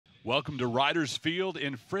Welcome to Riders Field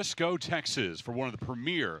in Frisco, Texas for one of the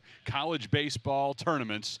premier college baseball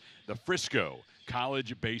tournaments, the Frisco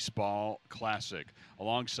College Baseball Classic.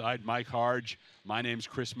 Alongside Mike Hardge, my name's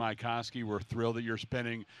Chris Mycoskie. We're thrilled that you're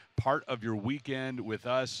spending part of your weekend with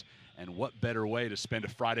us. And what better way to spend a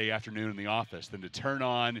Friday afternoon in the office than to turn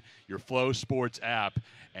on your FloSports app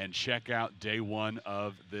and check out day one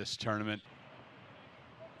of this tournament.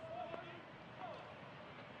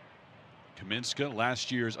 Kaminska,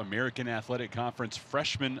 last year's American Athletic Conference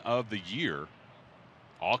Freshman of the Year.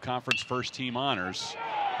 All-conference first-team honors.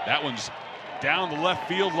 That one's down the left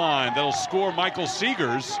field line. That'll score Michael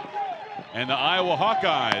Seegers. And the Iowa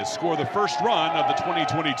Hawkeyes score the first run of the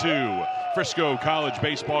 2022 Frisco College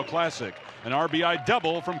Baseball Classic. An RBI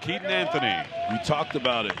double from Keaton Anthony. You talked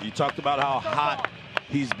about it. You talked about how hot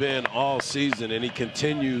he's been all season, and he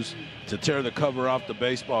continues to tear the cover off the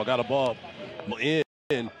baseball. Got a ball in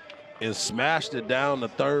and smashed it down the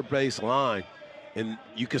third base line. And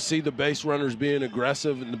you could see the base runners being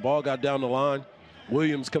aggressive, and the ball got down the line.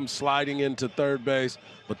 Williams comes sliding into third base,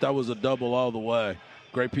 but that was a double all the way.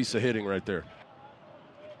 Great piece of hitting right there.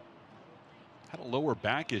 Had a lower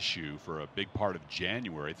back issue for a big part of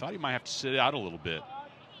January. Thought he might have to sit out a little bit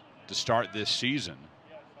to start this season,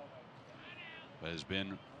 but has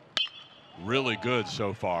been really good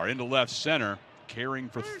so far. Into left center, caring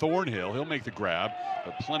for Thornhill. He'll make the grab,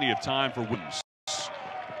 but plenty of time for Williams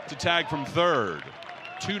to tag from third.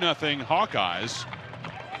 2-0 Hawkeyes,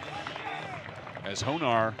 as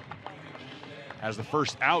Honar has the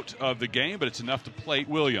first out of the game, but it's enough to plate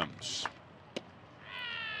Williams.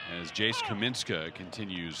 As Jace Kaminska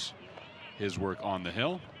continues his work on the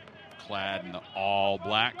hill, clad in the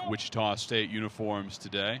all-black Wichita State uniforms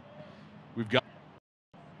today. We've got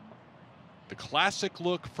the classic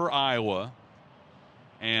look for Iowa,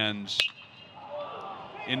 and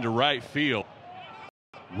into right field.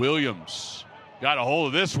 Williams got a hold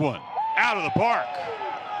of this one. Out of the park.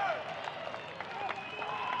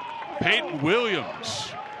 Peyton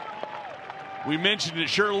Williams. We mentioned it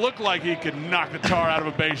sure looked like he could knock the tar out of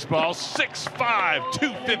a baseball. 6'5",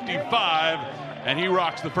 255, and he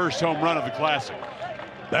rocks the first home run of the Classic.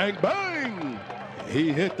 Bang, bang!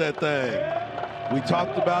 He hit that thing. We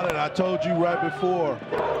talked about it. I told you right before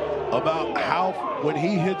about how when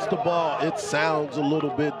he hits the ball, it sounds a little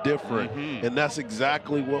bit different. And that's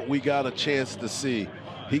exactly what we got a chance to see.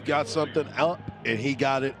 He got something up, and he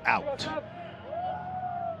got it out.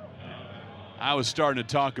 I was starting to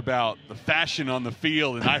talk about the fashion on the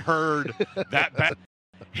field, and I heard that bat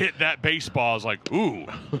hit that baseball. I was like, ooh,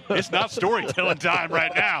 it's not storytelling time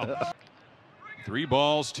right now. 3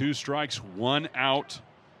 balls, 2 strikes, 1 out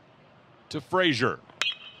to Frazier.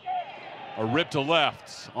 A rip to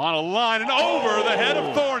left, on a line, and over the head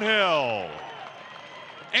of Thornhill.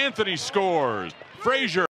 Anthony scores.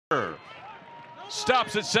 Frazier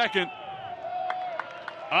stops at second.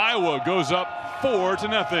 Iowa goes up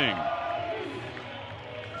 4-0.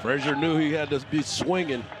 Frazier knew he had to be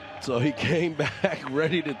swinging, so he came back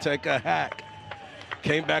ready to take a hack.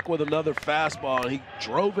 Came back with another fastball, and he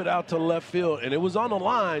drove it out to left field, and it was on the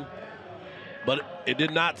line, but it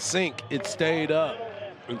did not sink. It stayed up,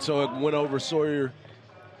 and so it went over Sawyer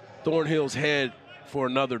Thornhill's head for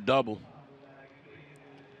another double.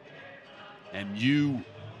 And you,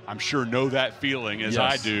 I'm sure, know that feeling as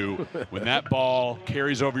Yes. I do when that ball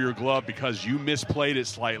carries over your glove because you misplayed it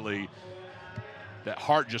slightly. That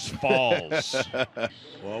heart just falls.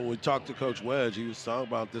 Well, we talked to Coach Wedge. He was talking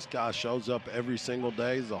about this guy shows up every single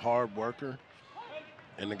day. He's a hard worker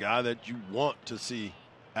and the guy that you want to see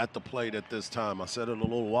at the plate at this time. I said it a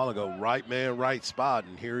little while ago, right man, right spot,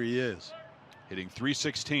 and here he is. Hitting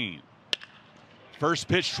 .316. First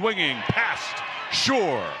pitch swinging past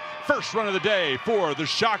Shore. First run of the day for the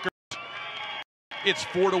Shockers. It's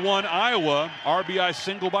 4-1 Iowa. RBI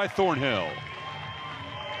single by Thornhill.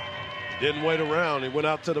 Didn't wait around. He went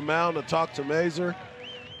out to the mound to talk to Mazer.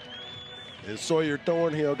 And Sawyer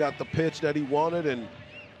Thornhill got the pitch that he wanted and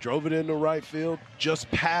drove it into right field, just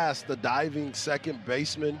past the diving second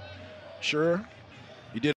baseman. Sure,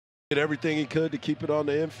 he did everything he could to keep it on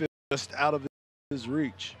the infield, just out of his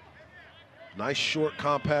reach. Nice short,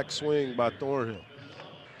 compact swing by Thornhill.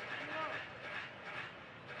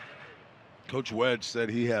 Coach Wedge said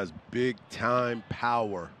he has big-time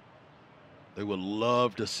power. They would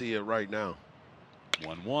love to see it right now.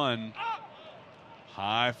 1-1.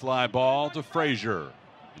 High fly ball to Frazier.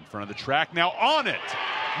 In front of the track, now on it.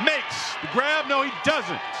 Makes the grab. No, he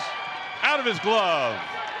doesn't. Out of his glove.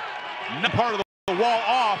 Part of the wall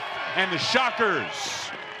off, and the Shockers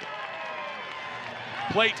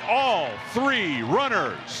plate all 3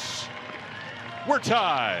 runners. We're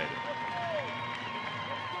tied.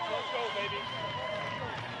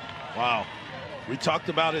 Wow. We talked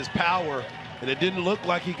about his power, and it didn't look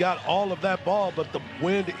like he got all of that ball, but the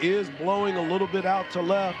wind is blowing a little bit out to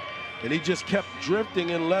left, and he just kept drifting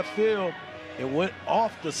in left field and went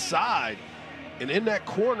off the side. And in that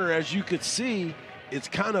corner, as you could see, it's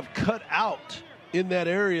kind of cut out in that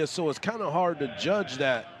area, so it's kind of hard to judge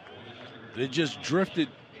that. It just drifted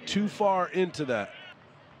too far into that.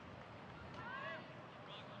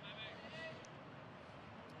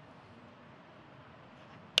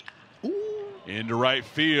 Ooh. Into right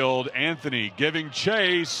field, Anthony giving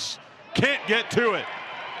chase, can't get to it.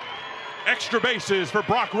 Extra bases for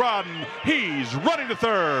Brock Rodden. He's running to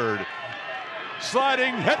third.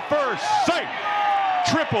 Sliding head first, safe.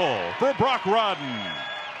 Triple for Brock Rodden.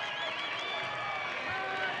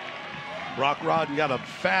 Brock Rodden got a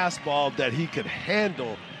fastball that he could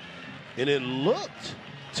handle, and it looked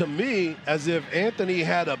to me as if Anthony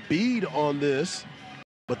had a bead on this,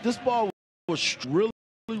 but this ball was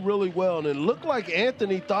really well, and it looked like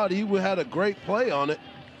Anthony thought he had a great play on it,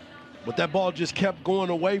 but that ball just kept going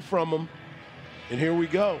away from him. And here we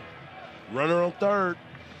go. Runner on third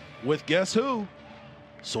with guess who?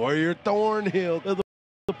 Sawyer Thornhill to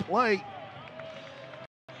the plate.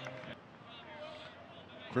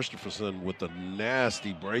 Christopherson with a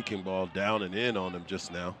nasty breaking ball down and in on him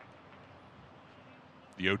just now.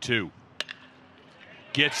 The 0-2.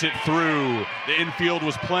 Gets it through. The infield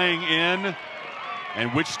was playing in,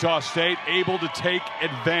 and Wichita State able to take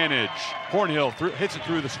advantage. Thornhill hits it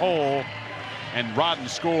through this hole, and Rodden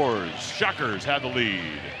scores. Shockers have the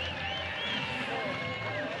lead.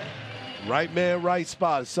 Right man, right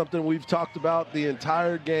spot. It's something we've talked about the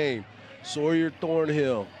entire game. Sawyer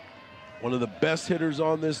Thornhill, one of the best hitters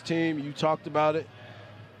on this team. You talked about it.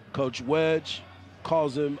 Coach Wedge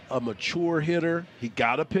calls him a mature hitter. He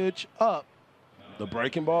got a pitch up. The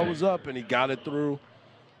breaking ball was up, and he got it through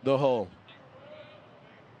the hole.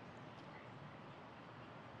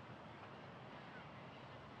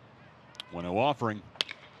 One 0 offering.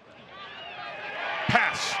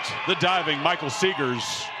 Past the diving Michael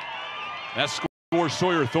Seegers. That scores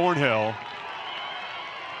Sawyer Thornhill.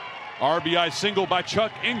 RBI single by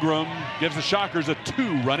Chuck Ingram gives the Shockers a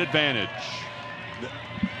 2-run advantage.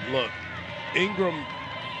 Look, Ingram,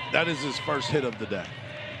 that is his first hit of the day.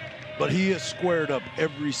 But he has squared up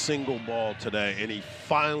every single ball today, and he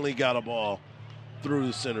finally got a ball through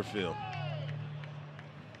the center field.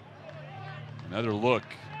 Another look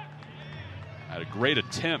at a great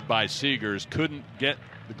attempt by Seegers. Couldn't get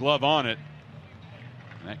the glove on it.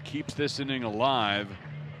 And that keeps this inning alive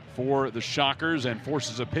for the Shockers and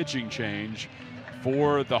forces a pitching change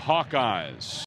for the Hawkeyes.